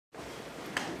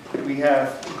morning. We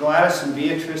have Gladys and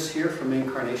Beatrice here from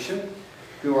Incarnation,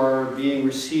 who are being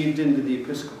received into the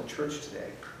Episcopal Church today.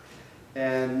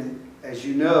 And as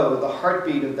you know, the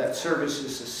heartbeat of that service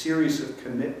is a series of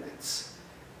commitments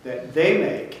that they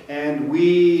make, and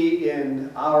we,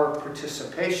 in our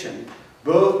participation,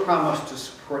 both promise to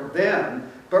support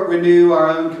them, but renew our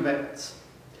own commitments.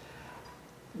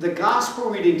 The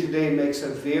Gospel reading today makes a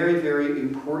very, very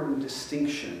important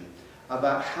distinction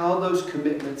about how those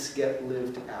commitments get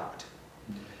lived out.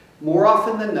 More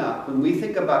often than not, when we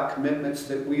think about commitments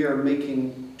that we are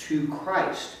making to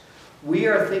Christ, we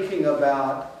are thinking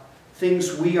about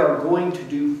things we are going to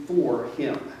do for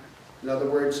Him. In other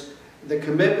words, the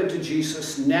commitment to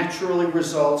Jesus naturally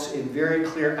results in very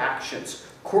clear actions,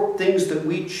 things that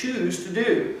we choose to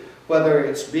do, whether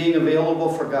it's being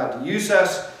available for God to use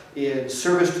us in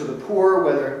service to the poor,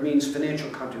 whether it means financial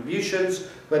contributions,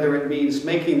 whether it means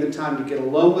making the time to get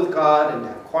alone with God and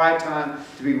have quiet time,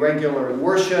 to be regular in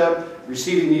worship,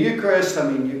 receiving the Eucharist. I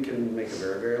mean, you can make a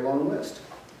very, very long list.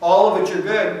 All of which are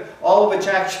good, all of which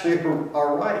actually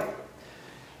are right.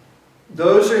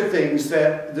 Those are things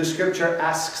that the Scripture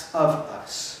asks of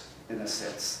us, in a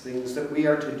sense, things that we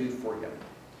are to do for Him.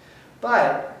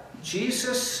 But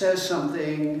Jesus says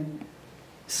something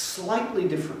slightly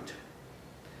different.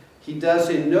 He does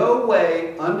in no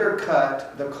way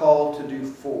undercut the call to do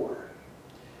for.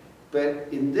 But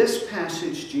in this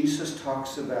passage, Jesus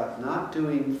talks about not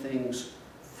doing things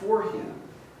for Him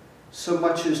so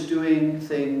much as doing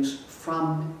things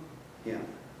from Him,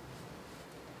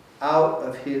 out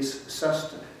of His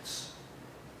sustenance,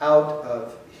 out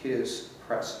of His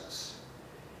presence.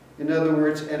 In other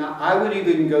words, and I would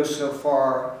even go so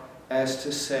far as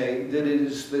to say that it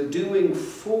is the doing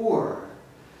for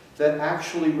that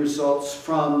actually results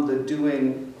from the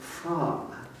doing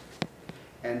from,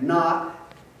 and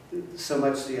not so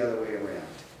much the other way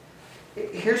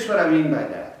around. Here's what I mean by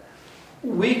that.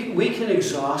 We can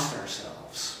exhaust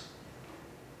ourselves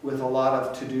with a lot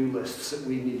of to-do lists that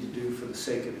we need to do for the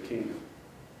sake of the kingdom,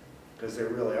 because there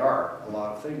really are a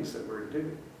lot of things that we're to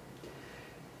do.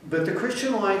 But the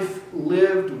Christian life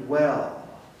lived well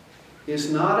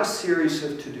is not a series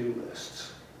of to-do lists.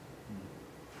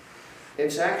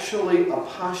 It's actually a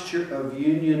posture of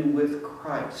union with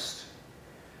Christ,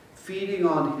 feeding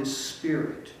on His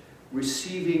Spirit,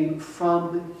 receiving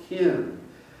from Him,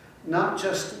 not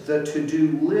just the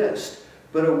to-do list,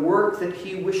 but a work that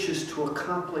He wishes to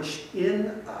accomplish in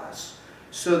us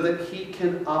so that He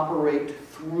can operate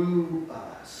through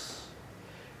us.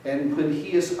 And when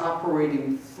He is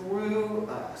operating through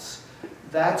us,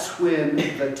 that's when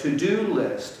the to-do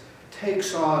list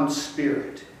takes on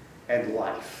spirit and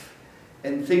life.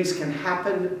 And things can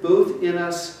happen both in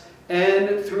us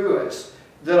and through us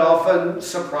that often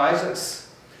surprise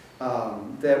us,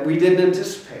 that we didn't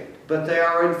anticipate. But they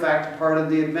are, in fact, part of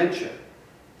the adventure.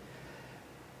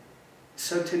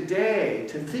 So today,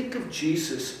 to think of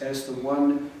Jesus as the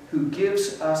one who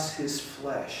gives us His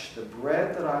flesh, the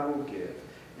bread that I will give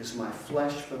is my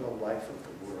flesh for the life of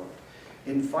the world,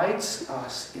 invites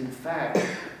us, in fact,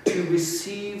 to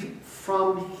receive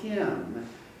from Him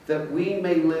that we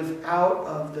may live out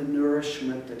of the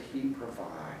nourishment that He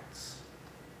provides.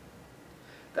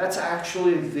 That's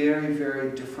actually a very,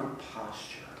 very different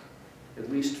posture,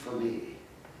 at least for me,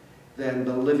 than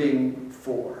the living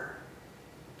for.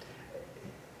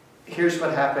 Here's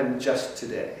what happened just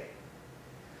today.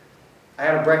 I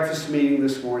had a breakfast meeting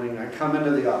this morning. I come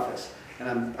into the office,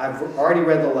 and I've already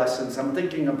read the lessons. I'm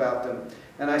thinking about them.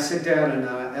 And I sit down, and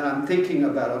I'm thinking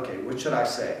about, okay, what should I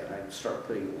say? And I start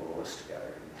putting a little list together.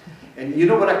 And you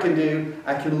know what I can do?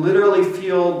 I can literally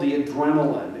feel the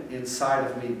adrenaline inside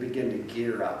of me begin to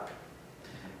gear up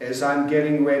as I'm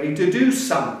getting ready to do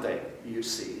something, you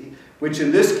see, which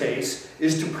in this case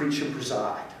is to preach and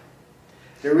preside.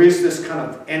 There is this kind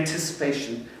of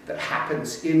anticipation that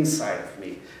happens inside of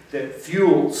me that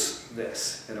fuels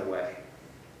this in a way.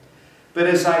 But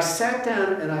as I sat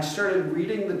down and I started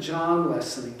reading the John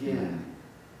lesson again,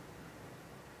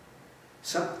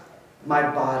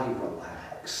 my body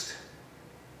relaxed.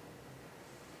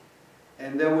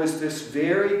 And there was this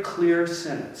very clear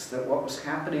sense that what was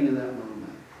happening in that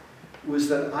moment was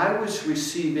that I was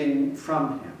receiving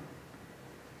from Him.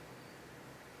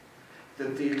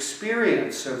 That the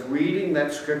experience of reading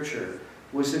that Scripture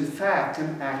was in fact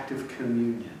an act of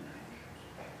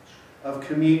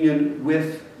communion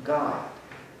with God.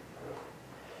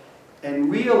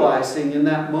 And realizing in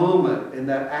that moment, in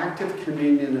that act of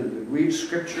communion and the read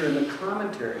Scripture and the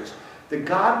commentaries, that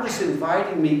God was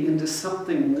inviting me into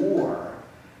something more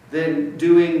than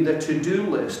doing the to-do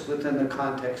list within the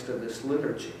context of this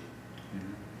liturgy.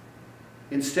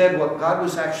 Instead, what God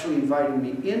was actually inviting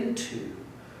me into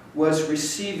was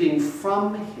receiving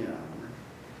from him,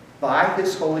 by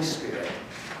his Holy Spirit,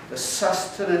 the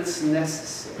sustenance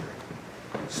necessary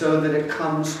so that it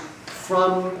comes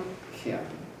from him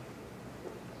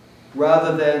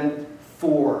rather than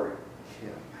for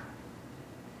him.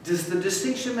 Does the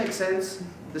distinction make sense?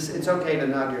 It's okay to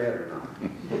nod your head or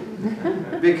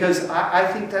not. Because I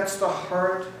think that's the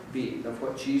heartbeat of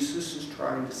what Jesus is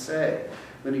trying to say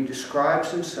when he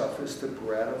describes himself as the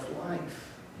bread of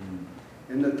life.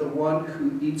 And that the one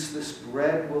who eats this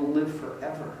bread will live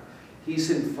forever.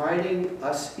 He's inviting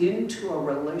us into a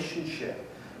relationship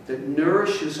that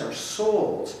nourishes our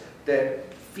souls,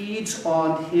 that feeds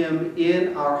on him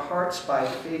in our hearts by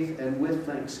faith and with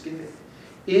thanksgiving,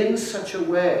 in such a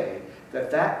way that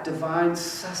that divine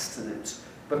sustenance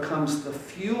becomes the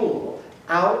fuel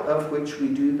out of which we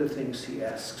do the things he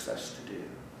asks us to do.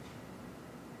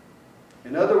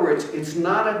 In other words, it's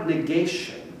not a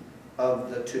negation of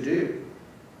the to-do,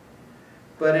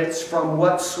 but it's from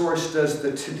what source does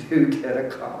the to-do get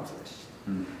accomplished.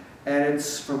 And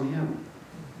it's from him.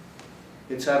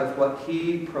 It's out of what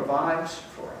he provides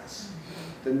for us,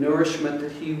 the nourishment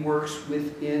that he works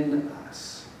within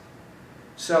us.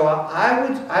 So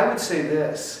I would say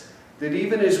this, that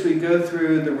even as we go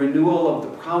through the renewal of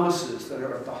the promises that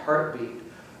are at the heartbeat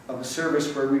of a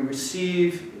service where we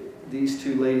receive these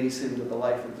two ladies into the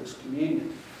life of this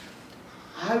communion,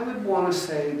 I would want to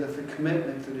say that the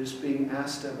commitment that is being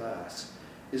asked of us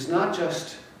is not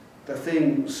just the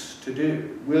things to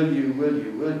do, will you, will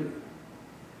you, will you,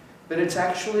 but it's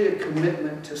actually a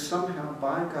commitment to somehow,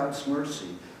 by God's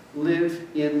mercy, live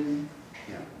in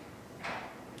him,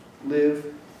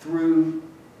 live through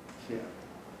him.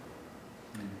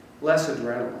 Less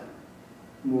adrenaline,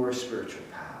 more spiritual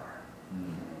power.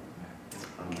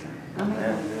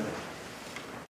 Amen. Amen.